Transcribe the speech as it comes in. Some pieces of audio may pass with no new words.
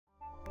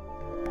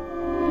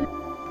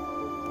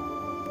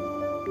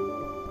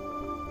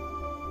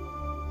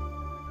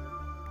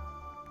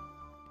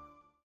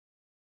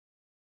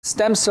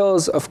Stem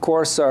cells, of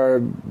course, are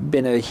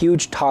been a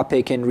huge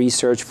topic in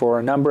research for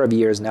a number of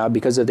years now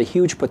because of the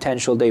huge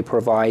potential they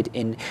provide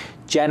in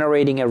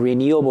generating a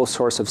renewable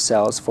source of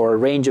cells for a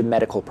range of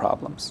medical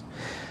problems.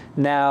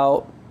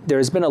 Now,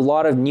 there's been a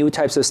lot of new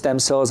types of stem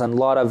cells and a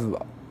lot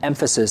of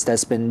emphasis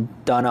that's been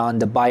done on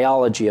the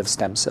biology of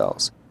stem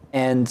cells.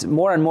 And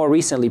more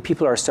recently,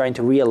 people are starting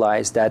to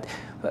realize that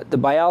the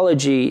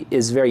biology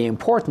is very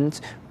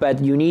important,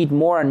 but you need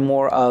more and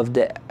more of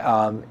the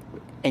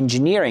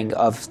engineering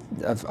of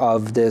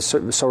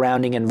the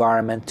surrounding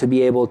environment to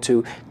be able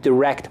to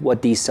direct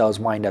what these cells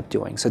wind up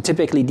doing. So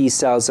typically these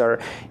cells are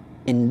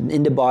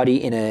in the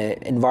body in an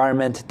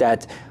environment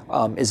that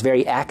is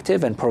very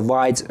active and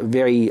provides a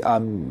very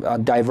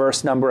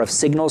diverse number of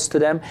signals to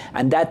them,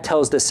 and that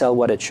tells the cell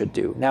what it should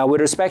do. Now,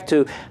 with respect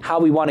to how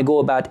we want to go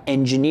about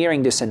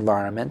engineering this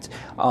environment,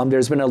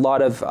 there's been a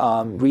lot of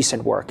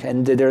recent work,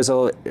 and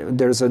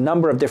there's a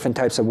number of different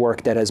types of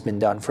work that has been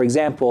done. For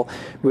example,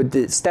 with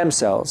the stem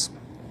cells,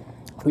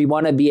 we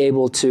want to be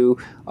able to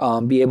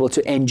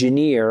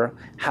engineer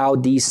how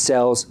these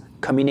cells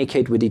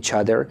communicate with each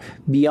other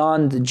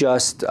beyond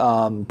just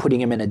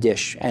putting them in a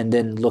dish and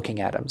then looking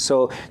at them.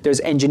 So there's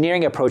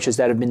engineering approaches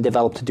that have been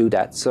developed to do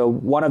that. So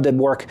one of the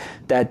work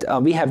that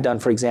we have done,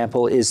 for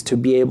example, is to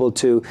be able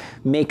to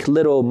make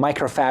little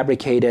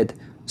microfabricated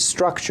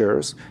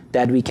structures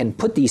that we can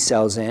put these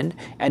cells in,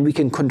 and we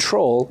can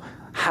control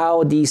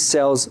how these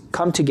cells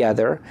come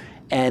together.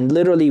 And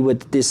literally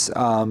with this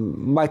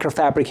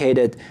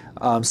microfabricated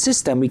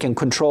system, we can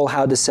control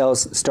how the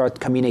cells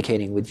start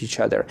communicating with each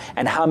other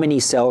and how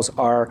many cells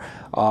are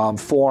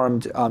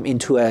formed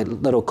into a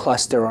little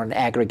cluster or an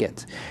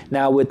aggregate.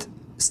 Now with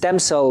stem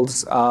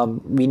cells,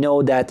 we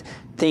know that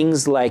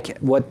things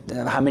like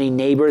how many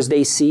neighbors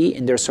they see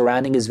in their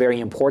surrounding is very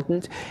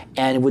important.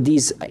 And with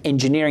these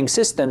engineering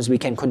systems, we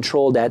can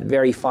control that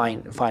very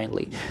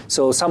finely.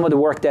 So some of the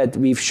work that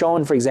we've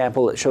shown, for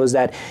example, it shows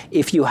that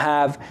if you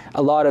have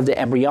a lot of the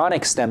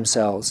embryonic stem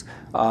cells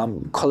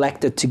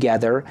collected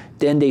together,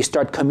 then they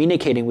start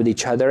communicating with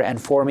each other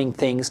and forming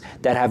things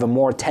that have a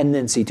more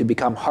tendency to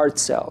become heart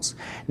cells.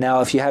 Now,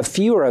 if you have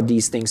fewer of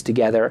these things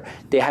together,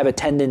 they have a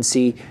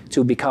tendency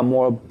to become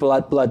more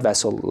blood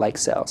vessel-like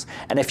cells.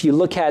 And if you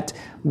look at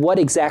what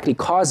exactly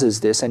causes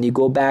this, and you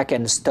go back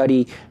and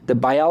study the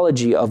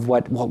biology of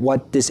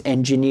what this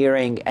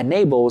engineering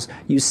enables,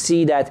 you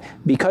see that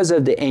because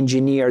of the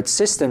engineered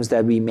systems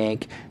that we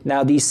make,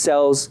 now these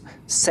cells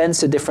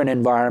sense a different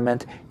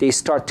environment, they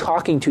start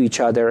talking to each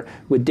other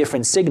with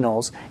different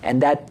signals,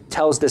 and that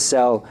tells the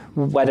cell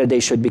whether they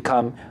should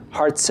become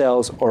heart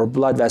cells or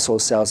blood vessel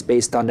cells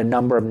based on the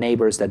number of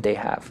neighbors that they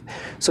have.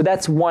 So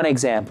that's one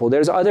example.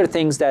 There's other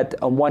things that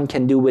one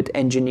can do with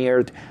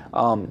engineering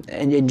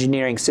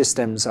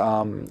systems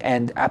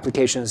and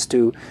applications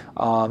to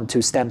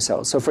stem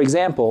cells. So for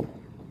example,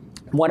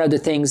 one of the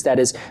things that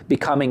is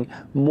becoming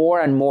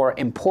more and more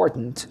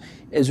important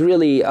is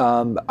really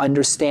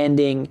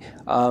understanding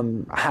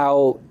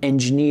how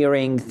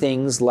engineering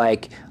things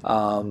like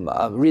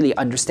really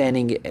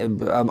understanding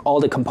all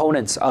the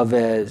components of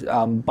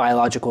a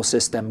biological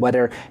system,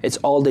 whether it's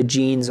all the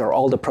genes or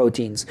all the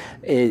proteins,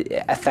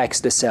 it affects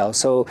the cell.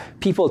 So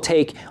people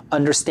take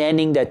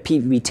understanding that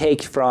we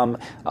take from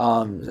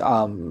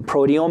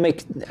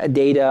proteomic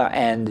data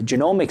and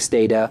genomics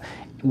data,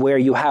 where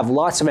you have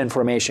lots of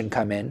information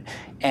come in.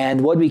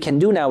 And what we can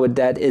do now with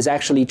that is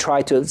actually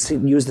try to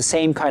use the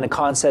same kind of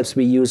concepts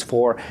we use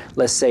for,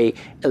 let's say,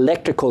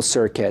 electrical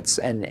circuits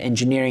and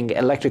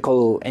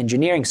electrical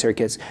engineering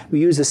circuits.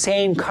 We use the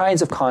same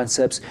kinds of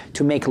concepts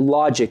to make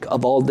logic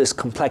of all this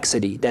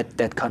complexity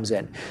that comes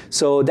in.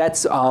 So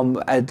that's a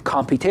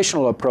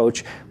computational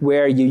approach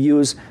where you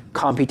use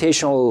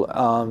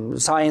computational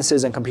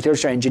sciences and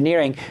computational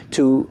engineering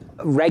to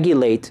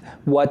regulate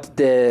what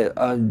the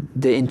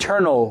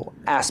internal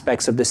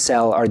aspects of the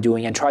cell are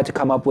doing, and try to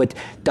come up with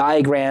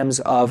diagrams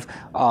of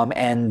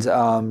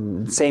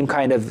same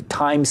kind of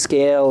time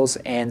scales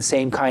and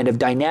same kind of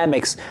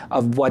dynamics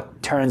of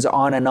what turns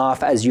on and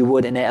off as you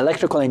would in an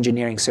electrical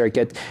engineering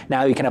circuit.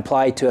 Now you can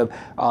apply to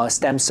a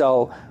stem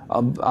cell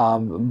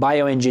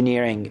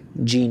bioengineering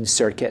gene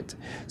circuit.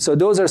 So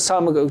those are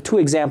two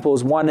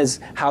examples. One is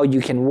how you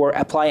can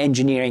apply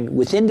engineering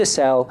within the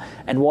cell,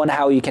 and one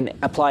how you can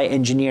apply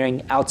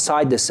engineering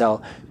outside the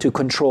cell to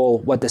control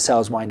what the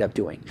cells wind up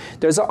doing.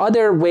 There's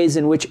other ways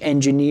in which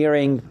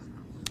engineering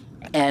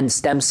and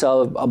stem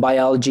cell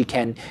biology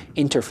can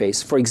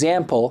interface. For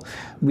example,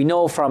 we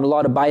know from a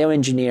lot of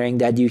bioengineering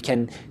that you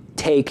can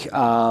take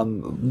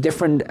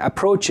different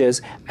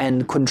approaches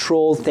and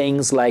control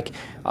things like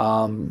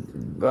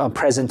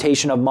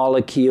presentation of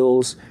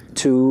molecules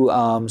to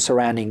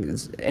surrounding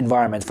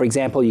environment. For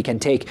example, you can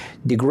take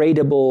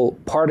degradable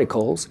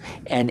particles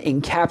and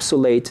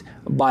encapsulate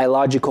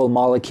biological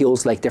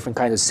molecules like different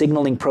kinds of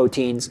signaling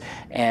proteins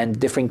and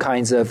different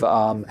kinds of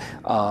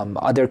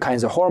other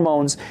kinds of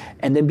hormones,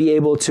 and then be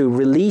able to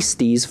release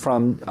these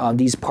from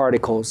these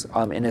particles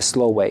in a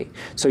slow way.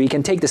 So you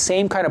can take the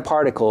same kind of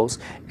particles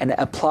and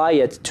apply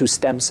it to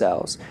stem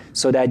cells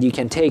so that you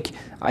can take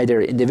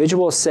either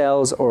individual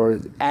cells or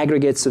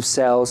aggregates of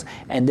cells,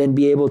 and then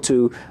be able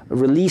to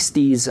release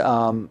these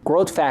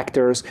growth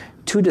factors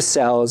to the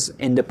cells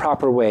in the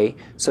proper way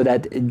so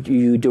that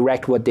you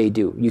direct what they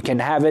do. You can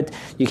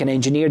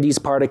engineer these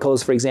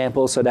particles, for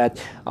example, so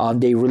that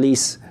they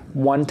release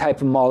one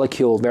type of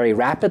molecule very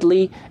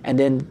rapidly, and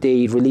then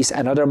they release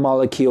another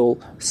molecule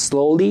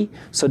slowly,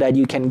 so that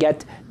you can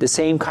get the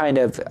same kind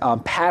of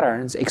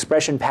patterns,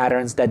 expression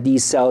patterns that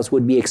these cells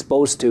would be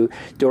exposed to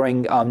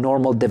during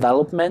normal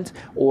development,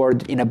 or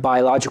in a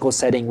biological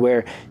setting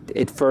where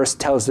it first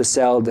tells the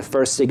cell, the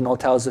first signal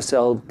tells the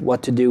cell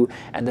what to do,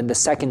 and then the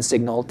second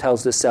signal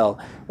tells the cell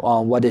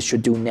what it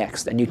should do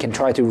next. And you can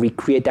try to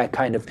recreate that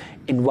kind of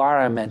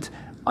environment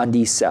on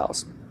these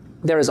cells.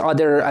 There's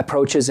other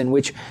approaches in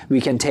which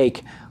we can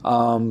take,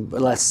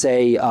 let's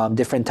say,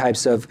 different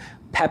types of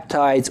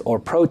peptides or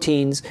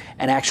proteins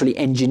and actually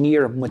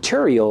engineer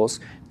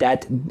materials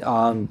that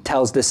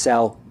tells the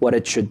cell what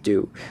it should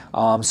do.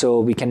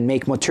 So we can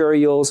make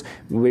materials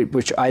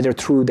which either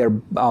through their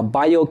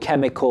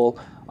biochemical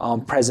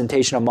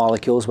presentation of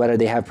molecules, whether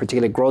they have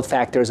particular growth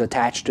factors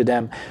attached to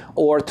them,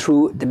 or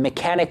through the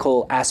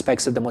mechanical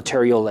aspects of the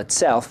material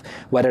itself,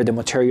 whether the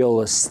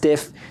material is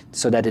stiff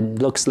so that it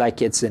looks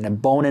like it's in a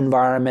bone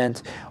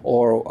environment,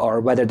 or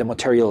whether the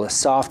material is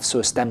soft so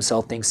a stem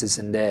cell thinks it's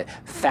in the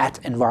fat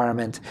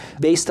environment.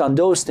 Based on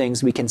those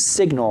things, we can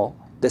signal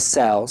the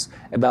cells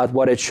about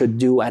what it should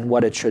do and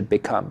what it should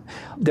become.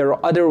 There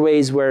are other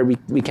ways where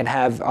we can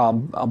have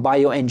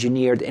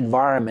bioengineered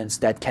environments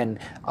that can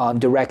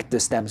direct the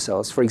stem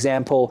cells. For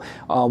example,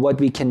 what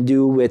we can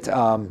do with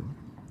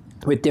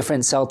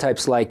different cell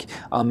types like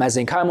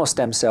mesenchymal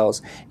stem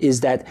cells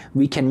is that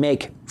we can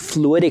make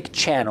fluidic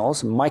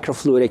channels,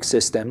 microfluidic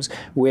systems,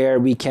 where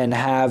we can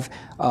have,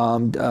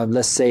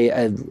 let's say,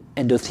 an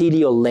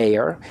endothelial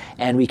layer,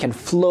 and we can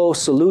flow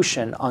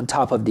solution on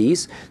top of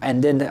these,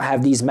 and then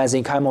have these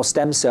mesenchymal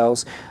stem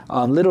cells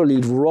literally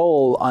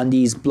roll on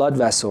these blood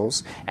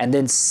vessels, and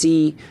then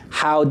see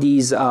how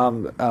these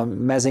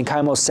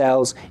mesenchymal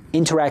cells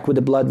interact with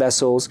the blood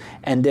vessels,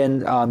 and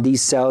then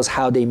these cells,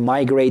 how they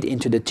migrate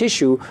into the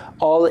tissue,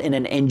 all in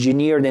an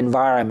engineered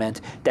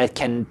environment that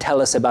can tell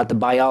us about the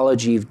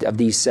biology of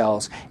these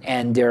cells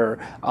and their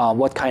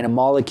what kind of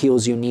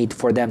molecules you need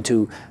for them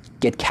to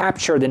get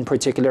captured in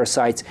particular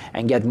sites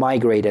and get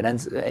migrated.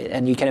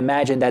 And you can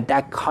imagine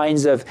that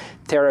kinds of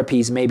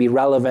therapies may be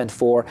relevant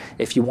for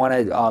if you want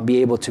to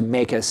be able to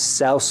make a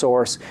cell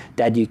source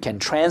that you can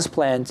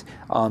transplant,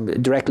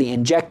 directly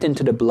inject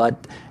into the blood,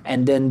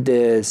 and then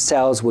the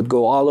cells would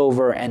go all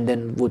over and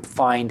then would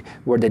find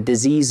where the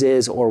disease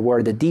is or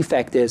where the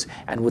defect is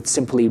and would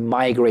simply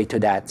migrate to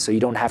that. So you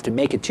don't have to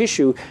make a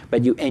tissue,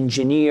 but you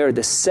engineer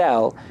the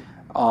cell,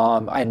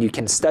 and you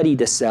can study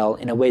the cell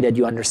in a way that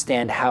you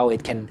understand how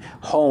it can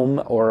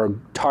home or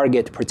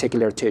target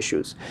particular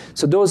tissues.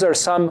 So those are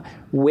some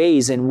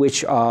ways in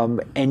which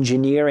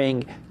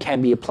engineering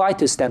can be applied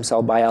to stem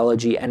cell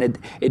biology, and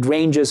it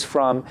ranges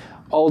from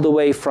all the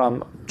way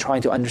from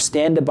trying to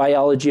understand the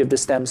biology of the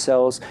stem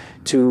cells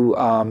to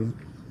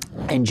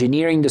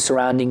engineering the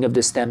surrounding of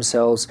the stem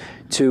cells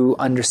to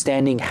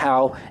understanding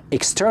how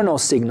external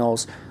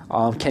signals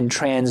can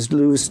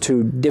translate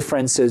to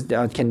differences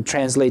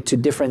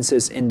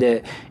in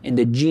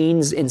the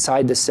genes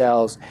inside the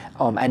cells,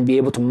 and be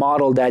able to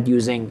model that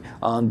using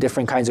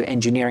different kinds of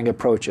engineering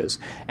approaches.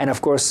 And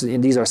of course,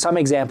 these are some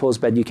examples,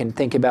 but you can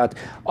think about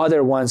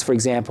other ones, for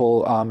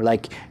example,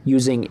 like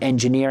using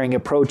engineering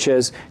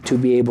approaches to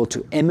be able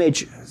to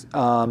image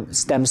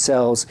stem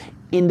cells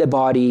in the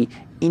body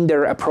in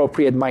their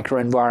appropriate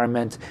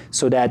microenvironment,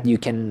 so that you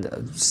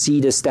can see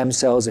the stem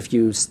cells. If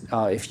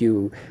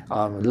you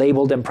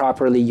label them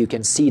properly, you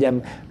can see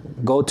them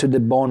go to the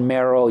bone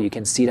marrow, you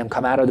can see them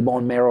come out of the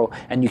bone marrow,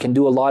 and you can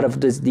do a lot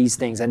of these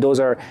things. And those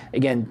are,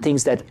 again,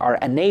 things that are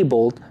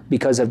enabled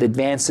because of the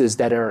advances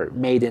that are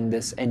made in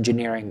this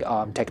engineering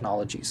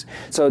technologies.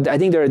 So I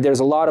think there's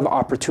a lot of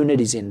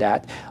opportunities in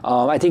that.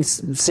 I think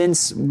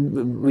since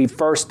we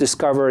first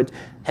discovered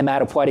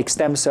hematopoietic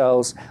stem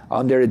cells,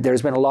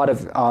 there's been a lot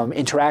of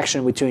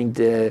interaction between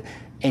the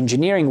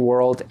engineering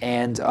world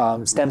and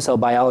stem cell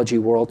biology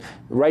world,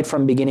 right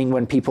from beginning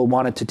when people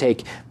wanted to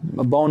take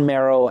bone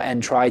marrow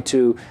and try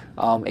to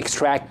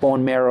extract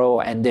bone marrow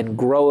and then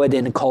grow it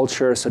in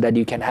culture so that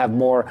you can have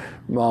more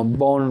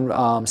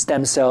bone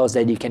stem cells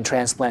that you can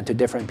transplant to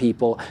different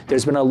people.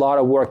 There's been a lot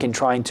of work in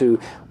trying to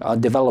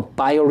develop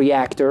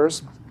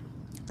bioreactors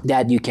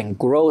that you can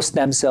grow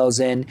stem cells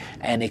in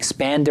and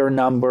expand their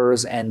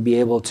numbers and be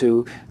able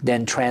to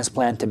then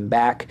transplant them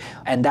back.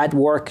 And that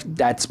work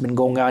that's been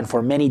going on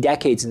for many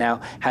decades now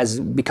has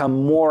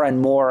become more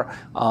and more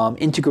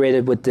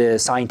integrated with the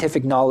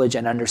scientific knowledge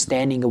and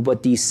understanding of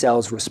what these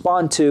cells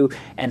respond to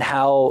and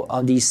how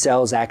these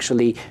cells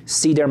actually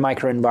see their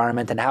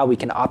microenvironment and how we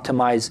can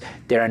optimize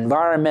their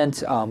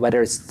environment,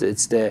 whether it's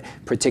the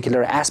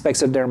particular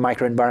aspects of their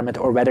microenvironment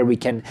or whether we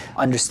can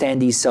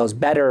understand these cells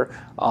better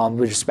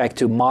with respect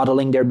to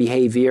modeling their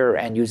behavior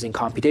and using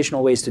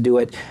computational ways to do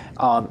it,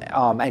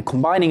 and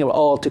combining it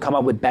all to come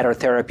up with better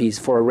therapies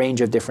for a range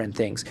of different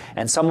things.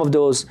 And some of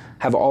those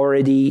have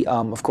already,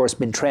 of course,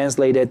 been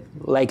translated,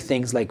 like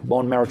things like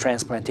bone marrow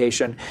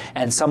transplantation,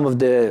 and some of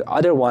the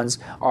other ones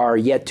are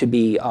yet to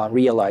be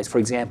realized. For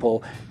example,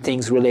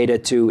 things related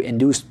to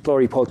induced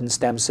pluripotent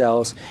stem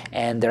cells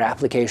and their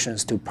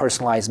applications to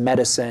personalized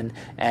medicine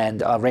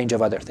and a range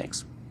of other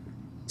things.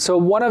 So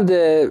one of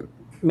the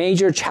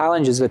major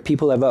challenges that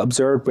people have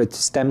observed with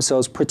stem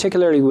cells,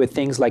 particularly with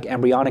things like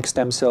embryonic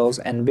stem cells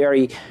and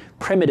very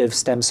primitive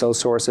stem cell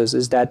sources,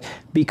 is that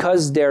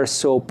because they're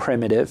so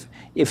primitive,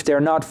 if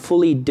they're not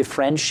fully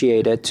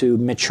differentiated to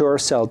mature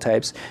cell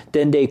types,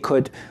 then they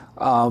could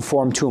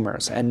form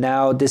tumors. And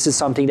now this is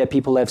something that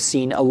people have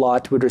seen a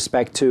lot with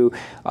respect to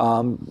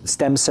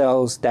stem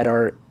cells that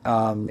are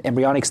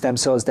embryonic stem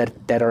cells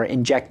that are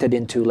injected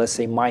into, let's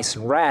say, mice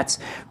and rats,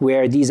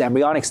 where these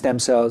embryonic stem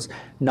cells,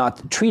 not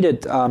treated,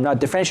 not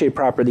differentiated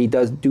properly,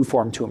 do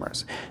form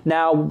tumors.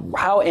 Now,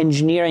 how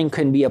engineering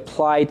can be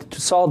applied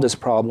to solve this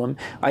problem,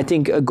 I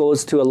think it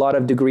goes to a lot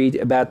of degree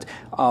about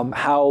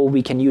how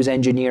we can use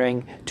engineering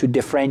to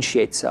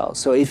differentiate cells.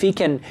 So if we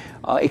can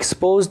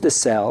expose the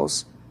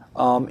cells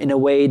in a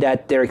way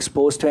that they're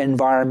exposed to an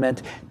environment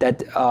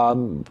that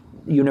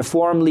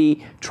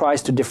uniformly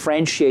tries to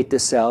differentiate the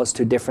cells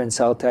to different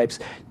cell types,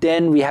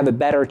 then we have a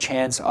better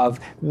chance of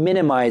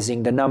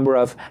minimizing the number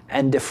of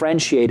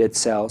undifferentiated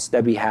cells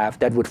that we have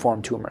that would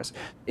form tumors.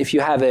 If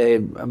you have a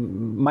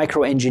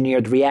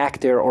micro-engineered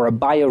reactor or a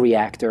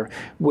bioreactor,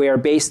 where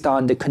based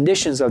on the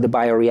conditions of the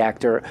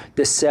bioreactor,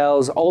 the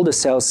cells, all the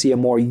cells see a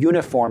more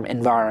uniform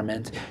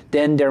environment,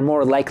 then they're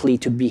more likely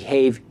to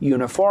behave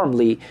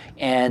uniformly,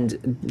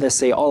 and let's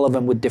say all of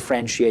them would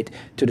differentiate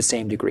to the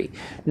same degree.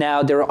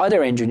 Now, there are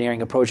other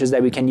engineering approaches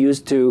that we can use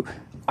to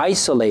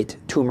isolate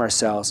tumor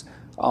cells,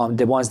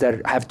 the ones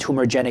that have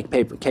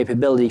tumorigenic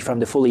capability from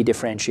the fully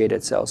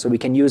differentiated cells. So we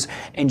can use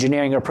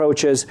engineering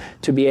approaches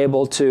to be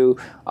able to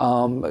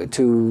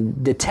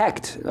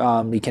detect,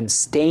 we can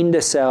stain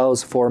the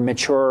cells for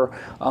mature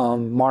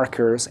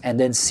markers and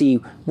then see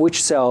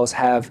which cells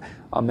have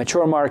a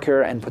mature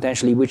marker and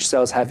potentially which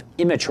cells have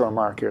immature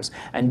markers.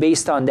 And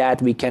based on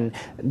that, we can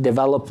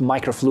develop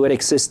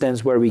microfluidic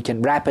systems where we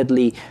can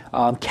rapidly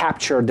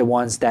capture the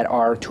ones that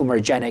are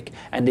tumorigenic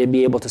and then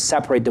be able to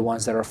separate the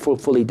ones that are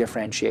fully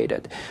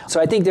differentiated.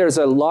 So I think there's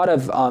a lot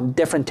of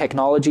different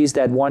technologies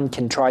that one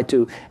can try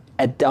to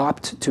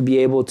adopt to be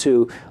able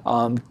to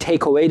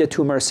take away the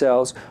tumor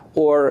cells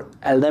or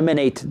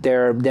eliminate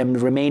them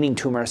remaining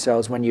tumor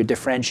cells when you're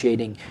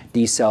differentiating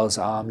these cells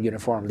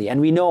uniformly. And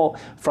we know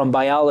from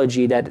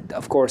biology that,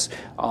 of course,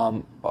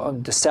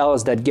 the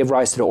cells that give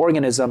rise to the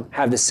organism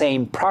have the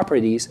same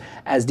properties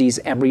as these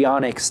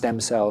embryonic stem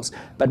cells.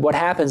 But what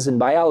happens in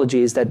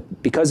biology is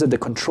that because of the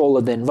control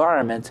of the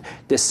environment,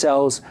 the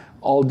cells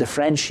all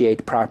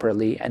differentiate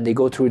properly and they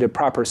go through the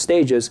proper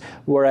stages,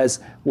 whereas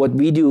what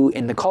we do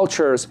in the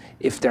cultures,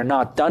 if they're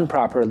not done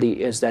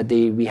properly, is that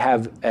we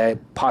have a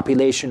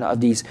population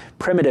of these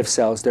primitive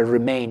cells that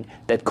remain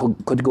that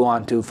could go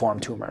on to form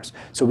tumors.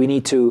 So we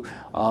need to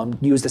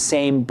use the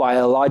same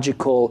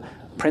biological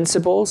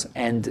principles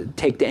and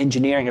take the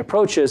engineering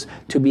approaches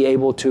to be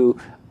able to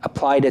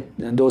apply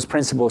those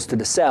principles to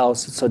the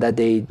cells so that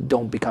they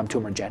don't become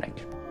tumorigenic.